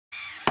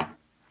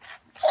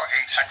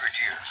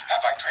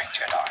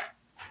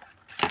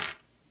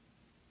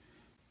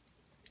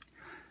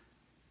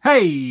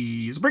Hey,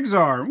 it's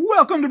Brickzar.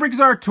 Welcome to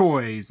Brickzar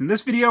Toys. In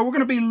this video, we're going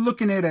to be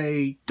looking at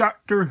a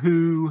Doctor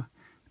Who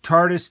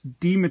TARDIS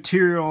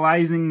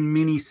Dematerializing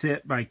mini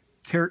set by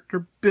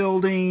Character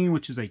Building,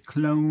 which is a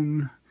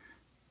clone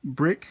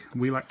brick.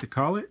 We like to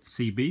call it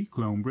CB,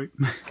 clone brick.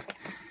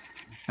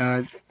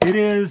 It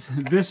is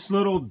this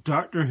little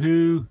Doctor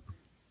Who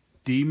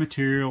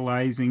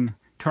Dematerializing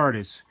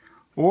TARDIS,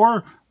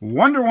 or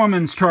Wonder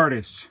Woman's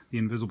TARDIS, the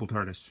invisible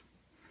TARDIS.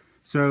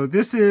 So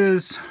this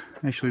is,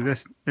 actually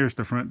there's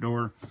the front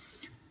door.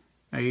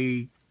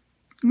 A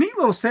neat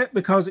little set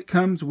because it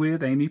comes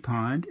with Amy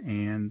Pond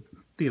and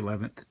the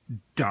 11th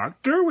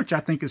Doctor, which I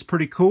think is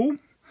pretty cool.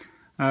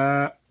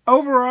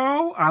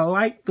 Overall, I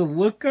like the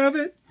look of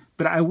it,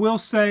 but I will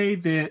say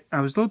that I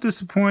was a little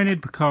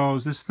disappointed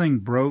because this thing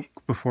broke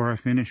before I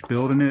finished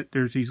building it.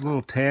 There's these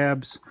little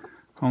tabs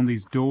on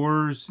these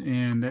doors,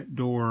 and that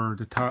door,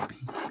 the top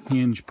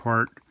hinge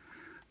part,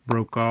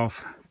 broke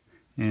off.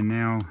 And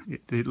now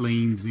it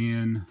leans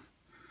in.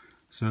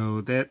 So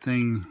that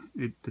thing,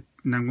 and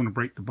I'm going to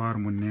break the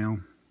bottom one now.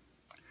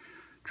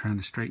 Trying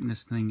to straighten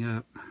this thing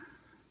up.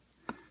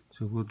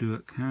 So we'll do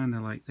it kind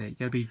of like that. You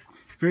got to be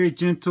very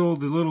gentle.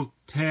 The little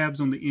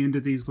tabs on the end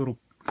of these little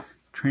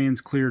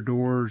trans clear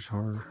doors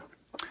are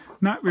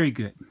not very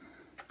good.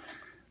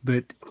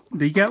 But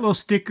they got little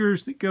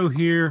stickers that go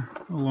here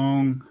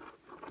along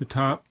the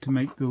top to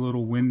make the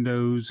little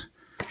windows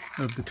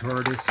of the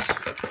TARDIS.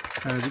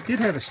 They did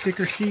have a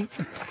sticker sheet,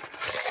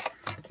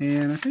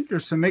 and I think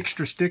there's some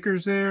extra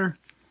stickers there.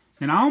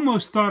 And I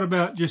almost thought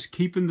about just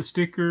keeping the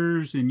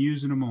stickers and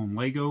using them on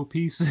Lego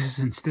pieces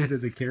instead of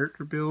the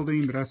character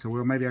building, but I said,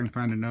 well, maybe I can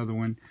find another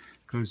one,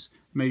 because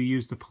maybe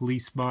use the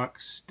police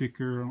box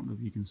sticker. I don't know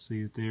if you can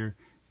see it there,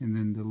 and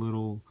then the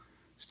little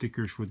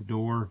stickers for the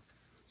door.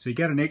 So you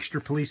got an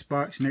extra police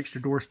box, an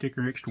extra door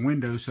sticker, extra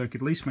window, so I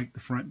could at least make the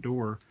front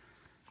door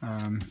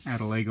out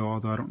of Lego,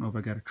 although I don't know if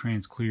I got a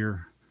trans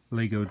clear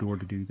Lego door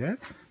to do that.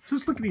 So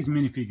let's look at these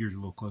minifigures a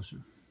little closer.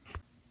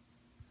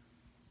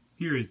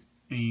 Here is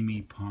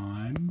Amy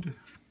Pond.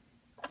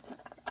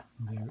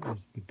 There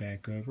is the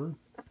back of her.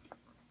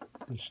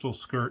 This little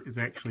skirt is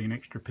actually an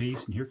extra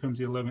piece. And here comes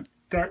the 11th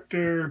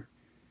Doctor.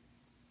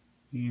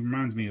 He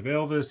reminds me of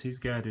Elvis. He's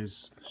got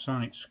his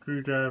sonic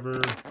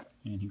screwdriver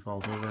and he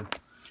falls over.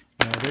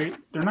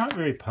 They're not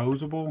very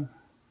posable.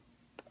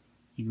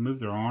 You can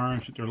move their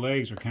arms, but their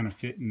legs are kind of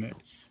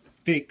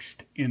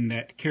fixed in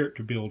that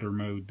character builder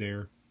mode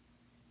there.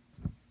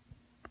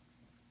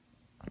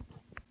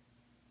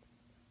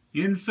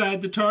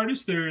 Inside the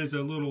TARDIS, there is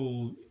a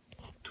little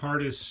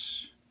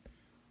TARDIS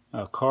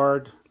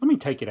card. Let me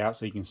take it out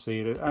so you can see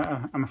it.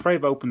 I'm afraid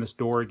if I open this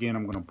door again,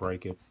 I'm going to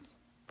break it.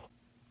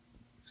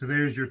 So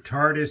there's your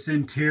TARDIS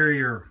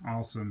interior.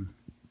 Awesome.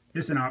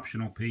 It's an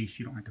optional piece.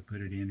 You don't have to put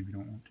it in if you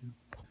don't want to.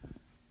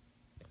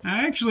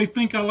 I actually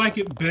think I like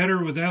it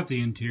better without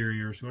the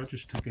interior, so I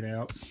just took it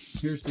out.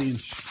 Here's the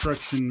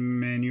instruction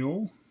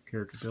manual,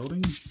 character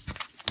building. I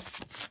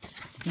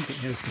think it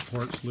has the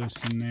parts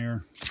list in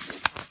there.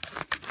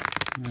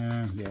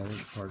 Yeah, there's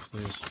the parts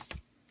list.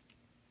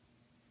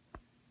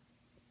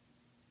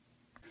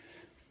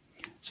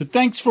 So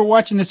thanks for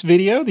watching this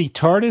video. The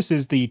TARDIS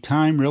is the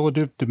time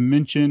relative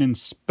dimension and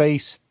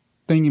space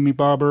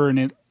thingamybobber, and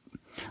it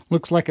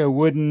looks like a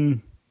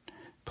wooden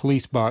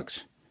police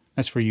box.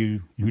 That's for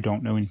you who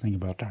don't know anything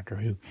about Doctor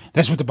Who.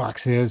 That's what the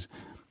box says.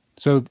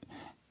 So,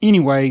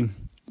 anyway,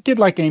 I did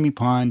like Amy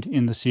Pond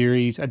in the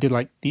series. I did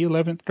like the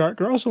 11th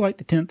Doctor. I also like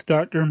the 10th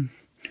Doctor.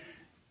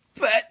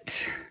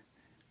 But,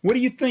 what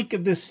do you think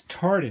of this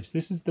TARDIS?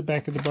 This is the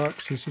back of the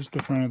box. This is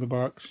the front of the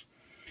box.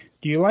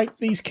 Do you like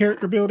these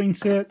character building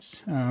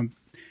sets?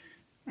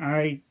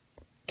 I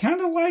kind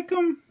of like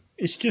them.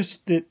 It's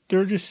just that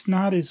they're just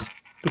not as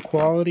the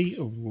quality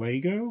of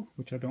Lego,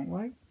 which I don't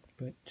like.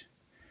 But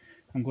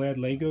I'm glad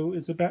Lego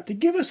is about to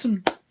give us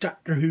some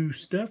Doctor Who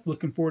stuff.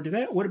 Looking forward to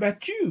that. What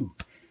about you?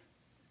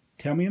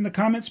 Tell me in the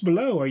comments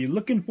below. Are you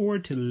looking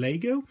forward to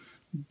Lego?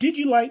 Did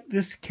you like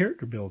this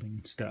character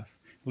building stuff?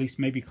 At least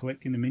maybe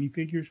collecting the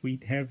minifigures. We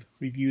have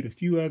reviewed a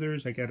few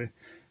others. I got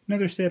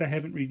another set I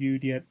haven't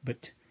reviewed yet.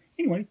 But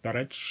anyway, thought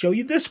I'd show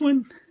you this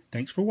one.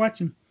 Thanks for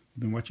watching.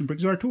 You've been watching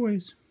Brickzar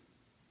Toys.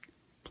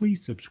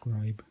 Please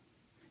subscribe.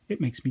 It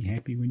makes me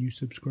happy when you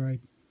subscribe.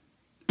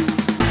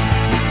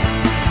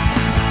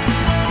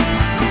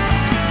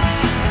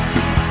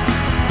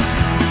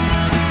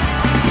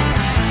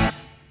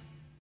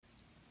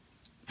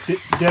 Did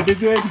I do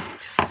good?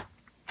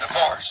 The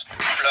force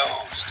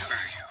flows through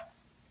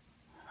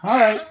you.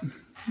 Alright.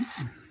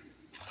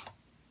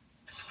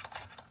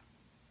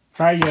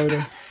 Bye,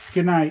 Yoda.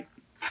 Good night.